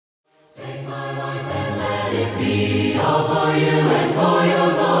let it be all for you and for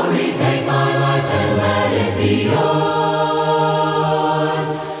your glory. Take my life and let it be yours.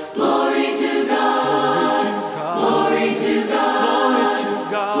 Glory to God, glory to God,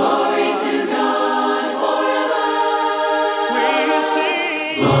 glory to God forever. We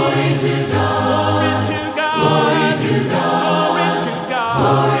sing Glory to God, glory to God, glory to God, glory to God.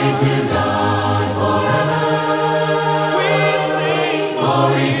 glory to God forever. We sing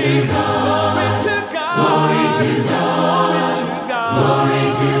Glory to God.